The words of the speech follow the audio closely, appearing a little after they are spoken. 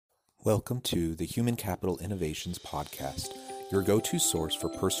Welcome to the Human Capital Innovations Podcast, your go-to source for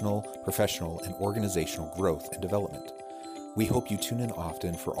personal, professional, and organizational growth and development. We hope you tune in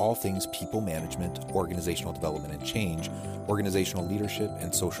often for all things people management, organizational development and change, organizational leadership,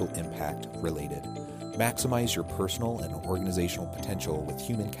 and social impact related. Maximize your personal and organizational potential with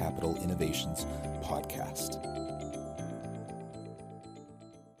Human Capital Innovations Podcast.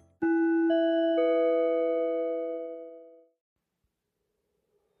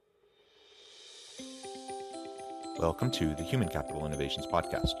 Welcome to the Human Capital Innovations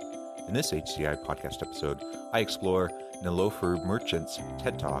Podcast. In this HCI podcast episode, I explore Nilofer Merchant's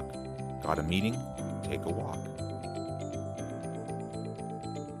TED Talk, Got a Meeting? Take a Walk.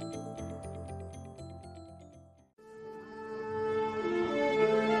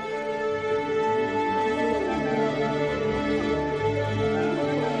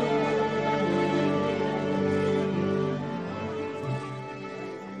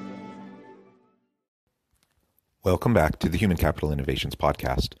 Welcome back to the Human Capital Innovations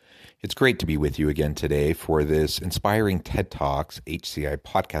Podcast. It's great to be with you again today for this inspiring TED Talks HCI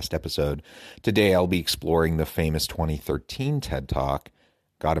podcast episode. Today I'll be exploring the famous 2013 TED Talk,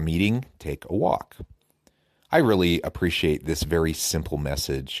 Got a Meeting? Take a Walk. I really appreciate this very simple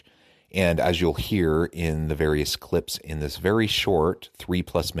message, and as you'll hear in the various clips in this very short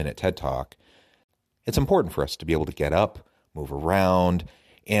 3+ minute TED Talk, it's important for us to be able to get up, move around,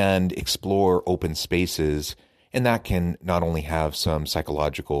 and explore open spaces. And that can not only have some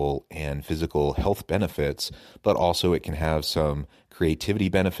psychological and physical health benefits, but also it can have some creativity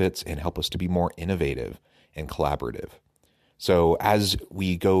benefits and help us to be more innovative and collaborative. So as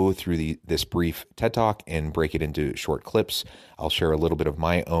we go through this brief TED Talk and break it into short clips, I'll share a little bit of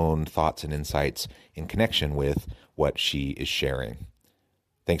my own thoughts and insights in connection with what she is sharing.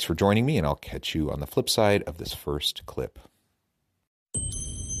 Thanks for joining me, and I'll catch you on the flip side of this first clip.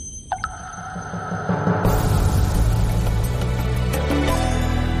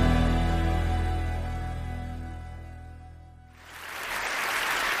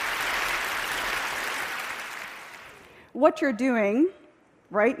 What you're doing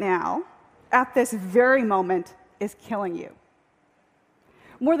right now, at this very moment, is killing you.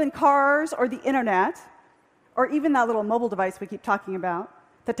 More than cars or the internet, or even that little mobile device we keep talking about,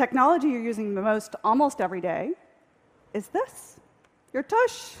 the technology you're using the most almost every day is this, your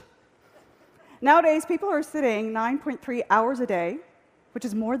tush. Nowadays, people are sitting 9.3 hours a day, which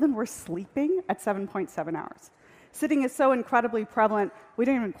is more than we're sleeping at 7.7 hours. Sitting is so incredibly prevalent, we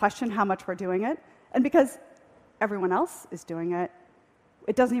don't even question how much we're doing it. And because everyone else is doing it,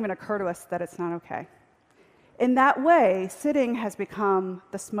 it doesn't even occur to us that it's not okay. In that way, sitting has become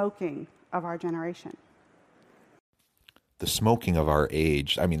the smoking of our generation. The smoking of our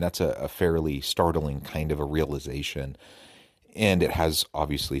age, I mean, that's a fairly startling kind of a realization. And it has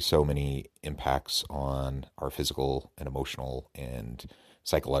obviously so many impacts on our physical and emotional and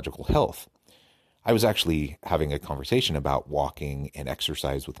psychological health. I was actually having a conversation about walking and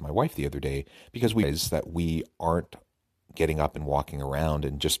exercise with my wife the other day because we realized that we aren't getting up and walking around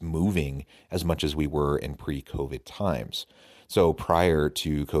and just moving as much as we were in pre-COVID times. So prior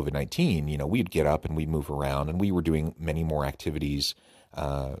to COVID-19, we'd get up and we'd move around, and we were doing many more activities,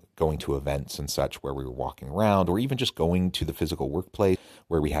 going to events and such where we were walking around, or even just going to the physical workplace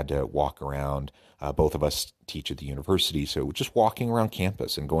where we had to walk around. Both of us teach at the university, so just walking around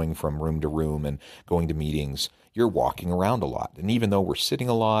campus and going from room to room and going to meetings, you're walking around a lot. And even though we're sitting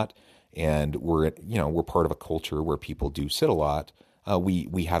a lot and we're part of a culture where people do sit a lot,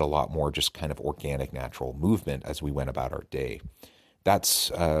 we had a lot more just kind of organic, natural movement as we went about our day.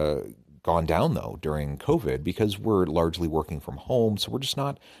 That's gone down, though, during COVID because we're largely working from home, so we're just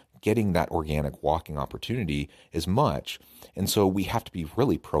not getting that organic walking opportunity as much. And so we have to be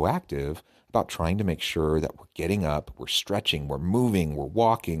really proactive about trying to make sure that we're getting up, we're stretching, we're moving, we're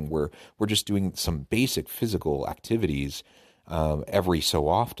walking, we're just doing some basic physical activities every so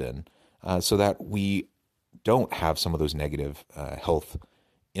often so that we don't have some of those negative health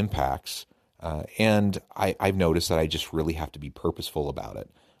impacts. And I've noticed that I just really have to be purposeful about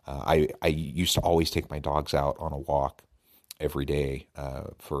it. I used to always take my dogs out on a walk every day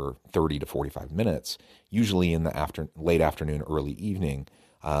for 30 to 45 minutes, usually in the late afternoon, early evening.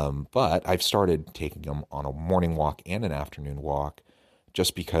 But I've started taking them on a morning walk and an afternoon walk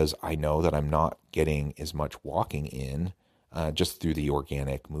just because I know that I'm not getting as much walking in just through the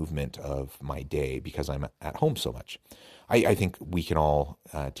organic movement of my day because I'm at home so much. I think we can all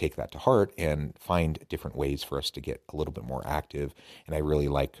take that to heart and find different ways for us to get a little bit more active. And I really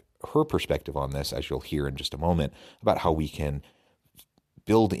like her perspective on this, as you'll hear in just a moment, about how we can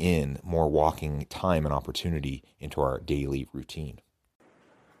build in more walking time and opportunity into our daily routine.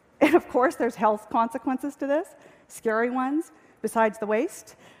 And of course, there's health consequences to this, scary ones, besides the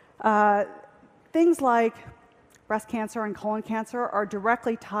waste. Things like breast cancer and colon cancer are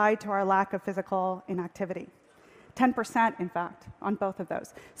directly tied to our lack of physical inactivity. 10%, in fact, on both of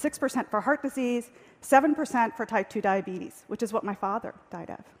those. 6% for heart disease, 7% for type 2 diabetes, which is what my father died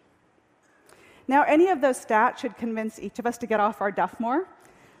of. Now, any of those stats should convince each of us to get off our duff more,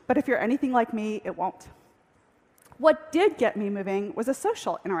 but if you're anything like me, it won't. What did get me moving was a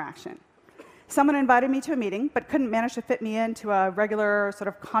social interaction. Someone invited me to a meeting, but couldn't manage to fit me into a regular sort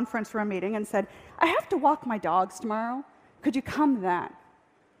of conference room meeting and said, I have to walk my dogs tomorrow. Could you come then?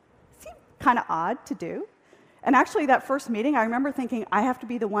 Seemed kind of odd to do. And actually, that first meeting, I remember thinking, I have to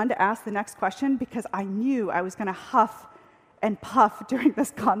be the one to ask the next question because I knew I was going to huff and puff during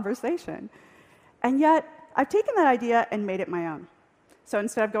this conversation. And yet, I've taken that idea and made it my own. So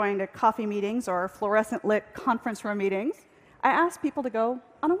instead of going to coffee meetings or fluorescent-lit conference room meetings, I asked people to go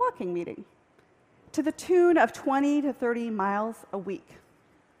on a walking meeting to the tune of 20 to 30 miles a week.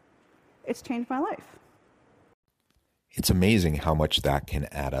 It's changed my life. It's amazing how much that can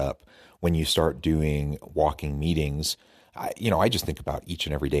add up when you start doing walking meetings. I just think about each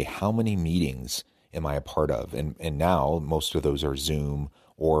and every day, how many meetings am I a part of? And now most of those are Zoom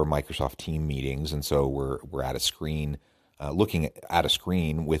or Microsoft Team meetings. And so we're at a screen, looking at a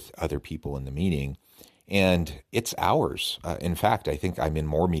screen with other people in the meeting. And it's hours. In fact, I think I'm in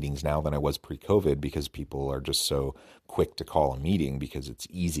more meetings now than I was pre-COVID because people are just so quick to call a meeting because it's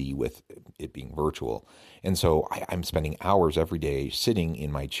easy with it being virtual. And so I'm spending hours every day sitting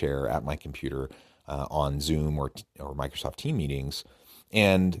in my chair at my computer on Zoom or Microsoft Team meetings.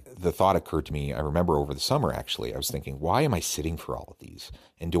 And the thought occurred to me, I remember over the summer, actually, I was thinking, why am I sitting for all of these?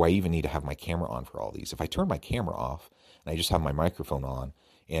 And do I even need to have my camera on for all these? If I turn my camera off and I just have my microphone on,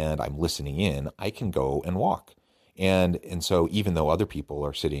 and I'm listening in, I can go and walk. And so even though other people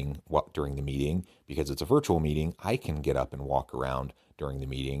are sitting during the meeting, because it's a virtual meeting, I can get up and walk around during the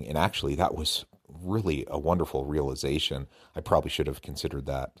meeting. And actually, that was really a wonderful realization. I probably should have considered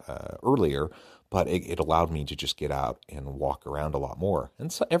that earlier, but it allowed me to just get out and walk around a lot more.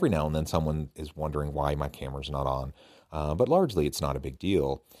 And so every now and then someone is wondering why my camera's not on, but largely it's not a big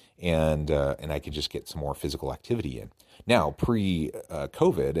deal. And I could just get some more physical activity in. Now,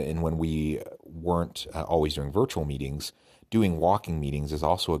 pre-COVID, and when we weren't always doing virtual meetings, doing walking meetings is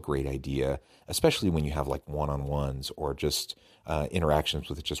also a great idea, especially when you have like one-on-ones or just interactions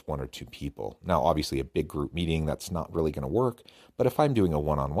with just one or two people. Now, obviously, a big group meeting, that's not really going to work. But if I'm doing a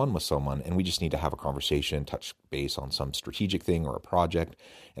one-on-one with someone and we just need to have a conversation, touch base on some strategic thing or a project,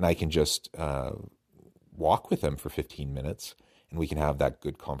 and I can just walk with them for 15 minutes and we can have that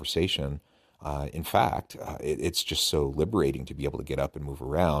good conversation. In fact, it's just so liberating to be able to get up and move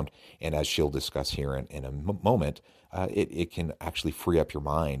around. And as she'll discuss here in a moment, it can actually free up your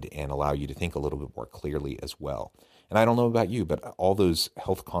mind and allow you to think a little bit more clearly as well. And I don't know about you, but all those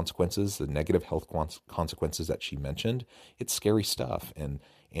health consequences, the negative health consequences that she mentioned, it's scary stuff.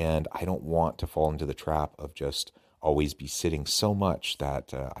 And I don't want to fall into the trap of just always be sitting so much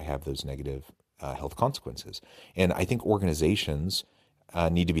that I have those negative health consequences. And I think organizations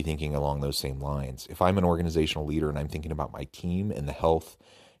need to be thinking along those same lines. If I'm an organizational leader and I'm thinking about my team and the health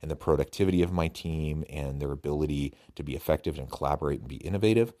and the productivity of my team and their ability to be effective and collaborate and be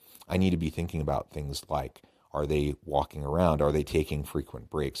innovative, I need to be thinking about things like, are they walking around? Are they taking frequent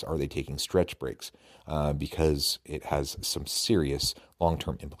breaks? Are they taking stretch breaks? Because it has some serious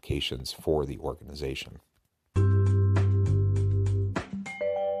long-term implications for the organization.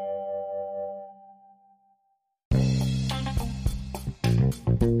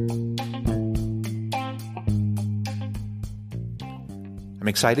 I'm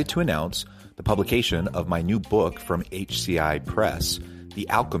excited to announce the publication of my new book from HCI Press, The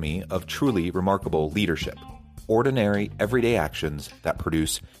Alchemy of Truly Remarkable Leadership: Ordinary, Everyday Actions that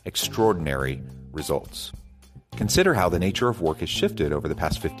Produce Extraordinary Results. Consider how the nature of work has shifted over the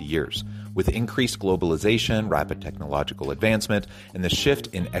past 50 years. With increased globalization, rapid technological advancement, and the shift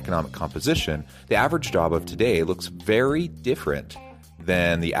in economic composition, the average job of today looks very different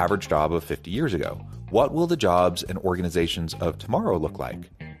than the average job of 50 years ago. What will the jobs and organizations of tomorrow look like?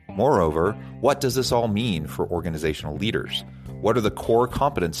 Moreover, what does this all mean for organizational leaders? What are the core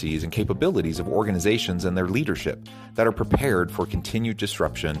competencies and capabilities of organizations and their leadership that are prepared for continued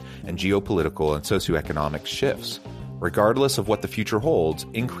disruption and geopolitical and socioeconomic shifts? Regardless of what the future holds,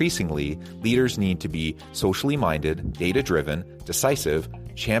 increasingly, leaders need to be socially minded, data-driven, decisive,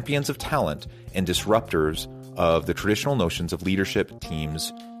 champions of talent, and disruptors of the traditional notions of leadership,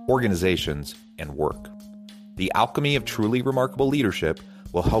 teams, organizations, and work. The Alchemy of Truly Remarkable Leadership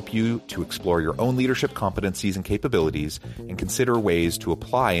will help you to explore your own leadership competencies and capabilities and consider ways to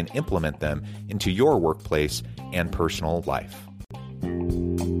apply and implement them into your workplace and personal life.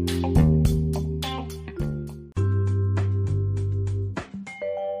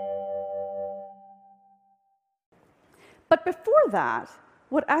 But before that,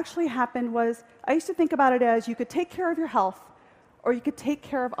 what actually happened was I used to think about it as you could take care of your health or you could take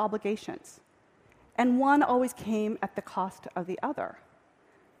care of obligations. And one always came at the cost of the other.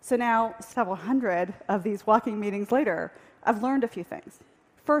 So now, several hundred of these walking meetings later, I've learned a few things.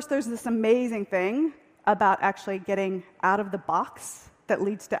 First, there's this amazing thing about actually getting out of the box that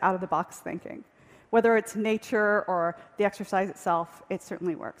leads to out-of-the-box thinking. Whether it's nature or the exercise itself, it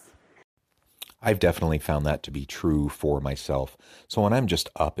certainly works. I've definitely found that to be true for myself. So when I'm just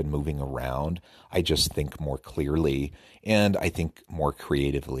up and moving around, I just think more clearly and I think more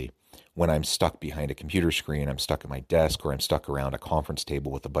creatively. When I'm stuck behind a computer screen, I'm stuck at my desk, or I'm stuck around a conference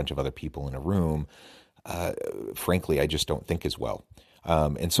table with a bunch of other people in a room, frankly, I just don't think as well.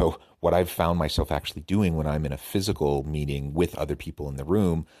 And so what I've found myself actually doing when I'm in a physical meeting with other people in the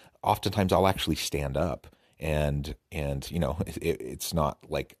room, oftentimes I'll actually stand up. And it's not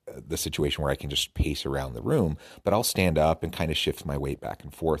like the situation where I can just pace around the room, but I'll stand up and kind of shift my weight back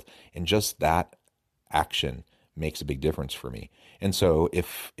and forth. And just that action makes a big difference for me. And so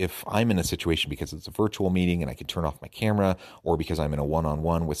if I'm in a situation because it's a virtual meeting and I can turn off my camera, or because I'm in a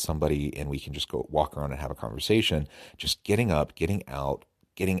one-on-one with somebody and we can just go walk around and have a conversation, just getting up, getting out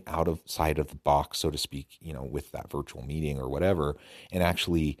of side of the box, so to speak, with that virtual meeting or whatever, and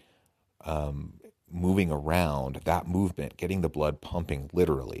actually moving around, that movement, getting the blood pumping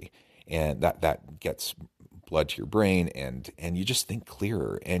literally, and that gets blood to your brain, and you just think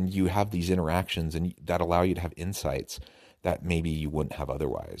clearer, and you have these interactions and that allow you to have insights that maybe you wouldn't have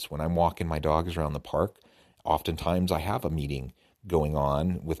otherwise. When I'm walking my dogs around the park, oftentimes I have a meeting going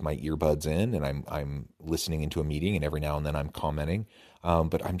on with my earbuds in, and I'm listening into a meeting, and every now and then I'm commenting,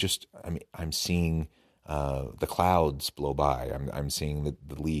 but I'm seeing the clouds blow by. I'm seeing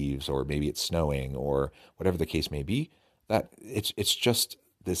the leaves, or maybe it's snowing, or whatever the case may be. That it's just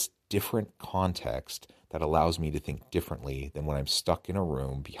this different context that allows me to think differently than when I'm stuck in a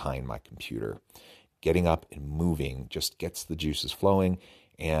room behind my computer. Getting up and moving just gets the juices flowing,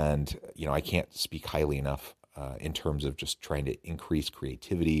 and I can't speak highly enough in terms of just trying to increase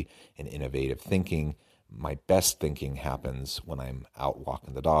creativity and innovative thinking. My best thinking happens when I'm out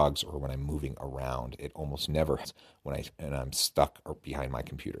walking the dogs or when I'm moving around. It almost never when I'm stuck behind my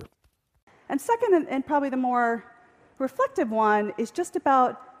computer. And second, and probably the more reflective one, is just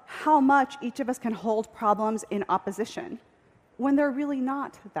about how much each of us can hold problems in opposition when they're really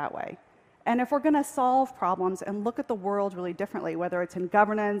not that way. And if we're going to solve problems and look at the world really differently, whether it's in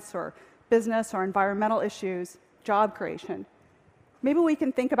governance or business or environmental issues, job creation, maybe we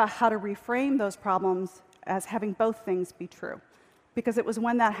can think about how to reframe those problems as having both things be true. Because it was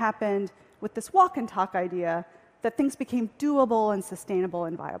when that happened with this walk and talk idea that things became doable and sustainable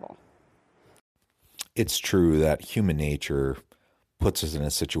and viable. It's true that human nature puts us in a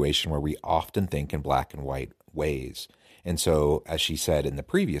situation where we often think in black and white ways. And so, as she said in the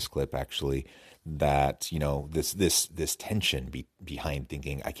previous clip, actually, that this tension behind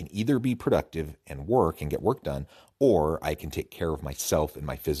thinking I can either be productive and work and get work done, or I can take care of myself and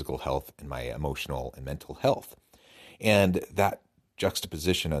my physical health and my emotional and mental health. And that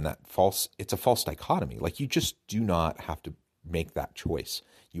juxtaposition and it's a false dichotomy. Like, you just do not have to make that choice.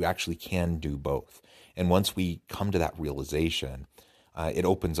 You actually can do both. And once we come to that realization, it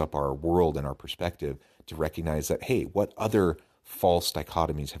opens up our world and our perspective to recognize that, hey, what other false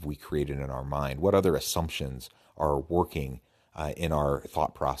dichotomies have we created in our mind? What other assumptions are working in our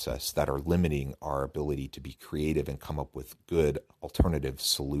thought process that are limiting our ability to be creative and come up with good alternative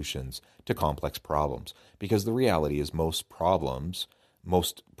solutions to complex problems? Because the reality is most problems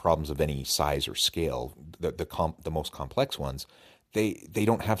of any size or scale, the most complex ones, they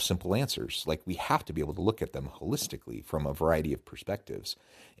don't have simple answers. Like, we have to be able to look at them holistically from a variety of perspectives.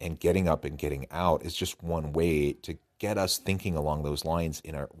 And getting up and getting out is just one way to get us thinking along those lines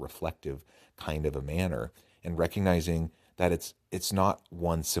in a reflective kind of a manner, and recognizing that it's not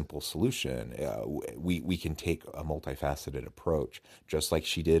one simple solution. We can take a multifaceted approach, just like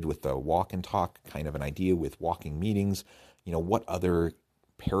she did with the walk and talk kind of an idea with walking meetings. What other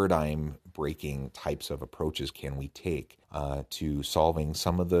paradigm breaking types of approaches can we take to solving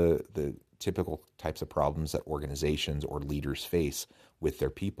some of the typical types of problems that organizations or leaders face with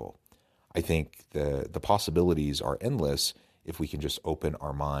their people? I think the possibilities are endless if we can just open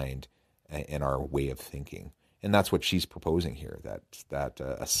our mind and our way of thinking. And that's what she's proposing here, that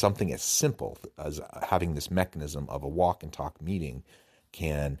something as simple as having this mechanism of a walk and talk meeting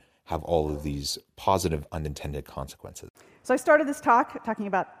can have all of these positive unintended consequences. So I started this talk talking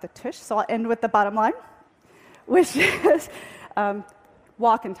about the tush, so I'll end with the bottom line, which is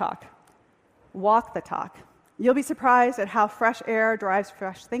walk and talk. Walk the talk. You'll be surprised at how fresh air drives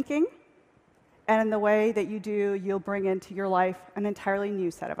fresh thinking, and in the way that you do, you'll bring into your life an entirely new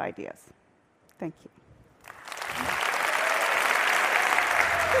set of ideas. Thank you.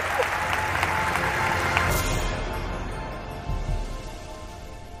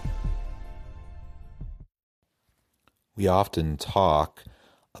 We often talk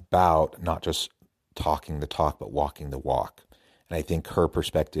about not just talking the talk, but walking the walk. And I think her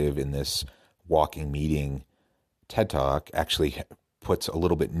perspective in this walking meeting TED Talk actually puts a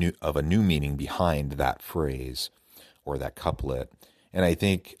little bit of a new meaning behind that phrase or that couplet. And I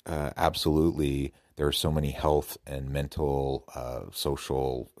think absolutely there are so many health and mental,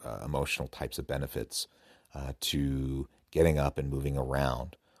 social, emotional types of benefits to getting up and moving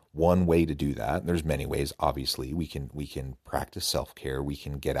around. One way to do that, there's many ways, obviously, we can practice self-care, we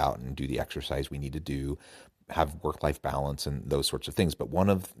can get out and do the exercise we need to do, have work-life balance and those sorts of things. But one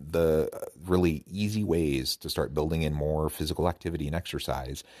of the really easy ways to start building in more physical activity and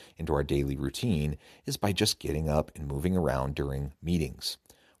exercise into our daily routine is by just getting up and moving around during meetings,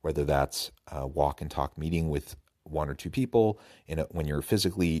 whether that's a walk and talk meeting with one or two people when you're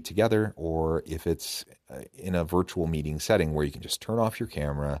physically together, or if it's in a virtual meeting setting where you can just turn off your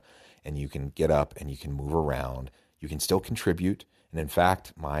camera and you can get up and you can move around. You can still contribute. And in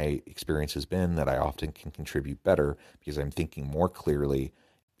fact, my experience has been that I often can contribute better because I'm thinking more clearly,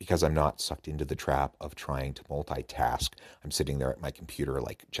 because I'm not sucked into the trap of trying to multitask. I'm sitting there at my computer,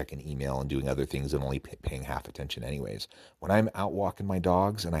 like checking email and doing other things and only paying half attention anyways. When I'm out walking my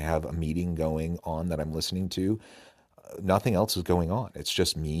dogs and I have a meeting going on that I'm listening to, nothing else is going on. It's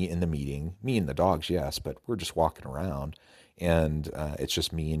just me in the meeting, me and the dogs, yes, but we're just walking around. And it's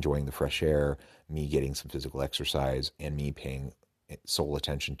just me enjoying the fresh air, me getting some physical exercise, and me paying sole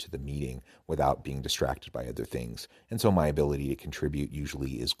attention to the meeting without being distracted by other things. And so my ability to contribute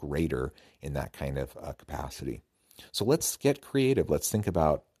usually is greater in that kind of capacity. So let's get creative. Let's think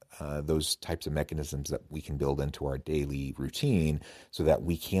about those types of mechanisms that we can build into our daily routine so that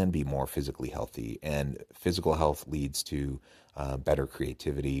we can be more physically healthy. And physical health leads to better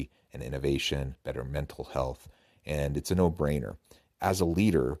creativity and innovation, better mental health, and it's a no-brainer. As a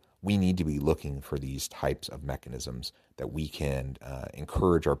leader, we need to be looking for these types of mechanisms that we can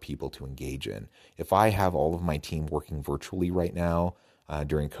encourage our people to engage in. If I have all of my team working virtually right now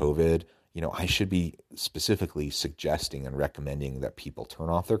during COVID, I should be specifically suggesting and recommending that people turn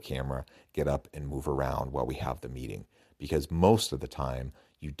off their camera, get up and move around while we have the meeting. Because most of the time,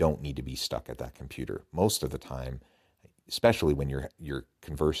 you don't need to be stuck at that computer. Most of the time, especially when you're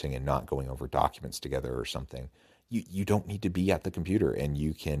conversing and not going over documents together or something, you don't need to be at the computer, and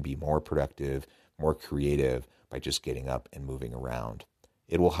you can be more productive, more creative by just getting up and moving around.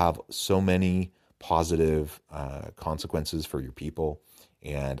 It will have so many positive consequences for your people.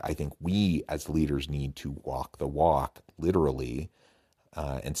 And I think we as leaders need to walk the walk, literally,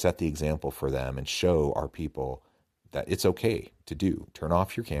 and set the example for them and show our people that it's okay to do. Turn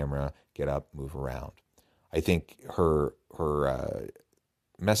off your camera, get up, move around. I think her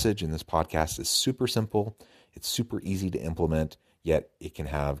message in this podcast is super simple. It's super easy to implement, yet it can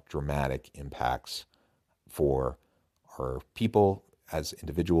have dramatic impacts for our people as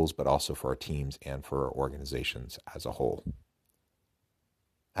individuals, but also for our teams and for our organizations as a whole.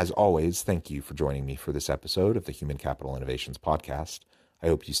 As always, thank you for joining me for this episode of the Human Capital Innovations Podcast. I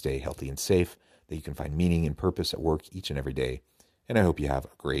hope you stay healthy and safe, that you can find meaning and purpose at work each and every day, and I hope you have a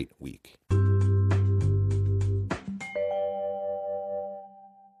great week.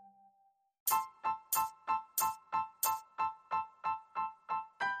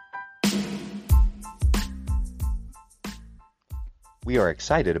 We are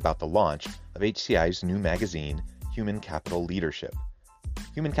excited about the launch of HCI's new magazine, Human Capital Leadership.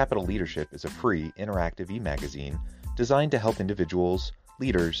 Human Capital Leadership is a free, interactive e-magazine designed to help individuals,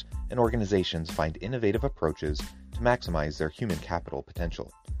 leaders, and organizations find innovative approaches to maximize their human capital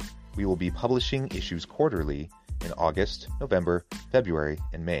potential. We will be publishing issues quarterly in August, November, February,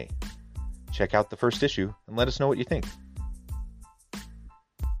 and May. Check out the first issue and let us know what you think.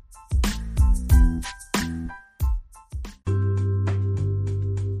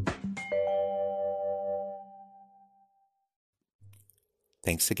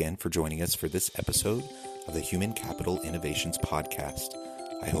 Thanks again for joining us for this episode of the Human Capital Innovations Podcast.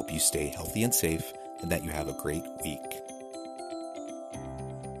 I hope you stay healthy and safe and that you have a great week.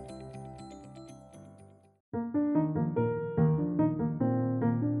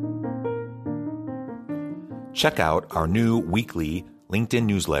 Check out our new weekly LinkedIn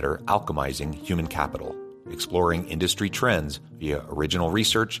newsletter Alchemizing Human Capital, exploring industry trends via original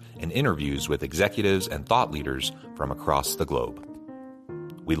research and interviews with executives and thought leaders from across the globe.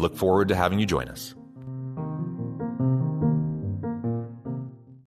 We look forward to having you join us.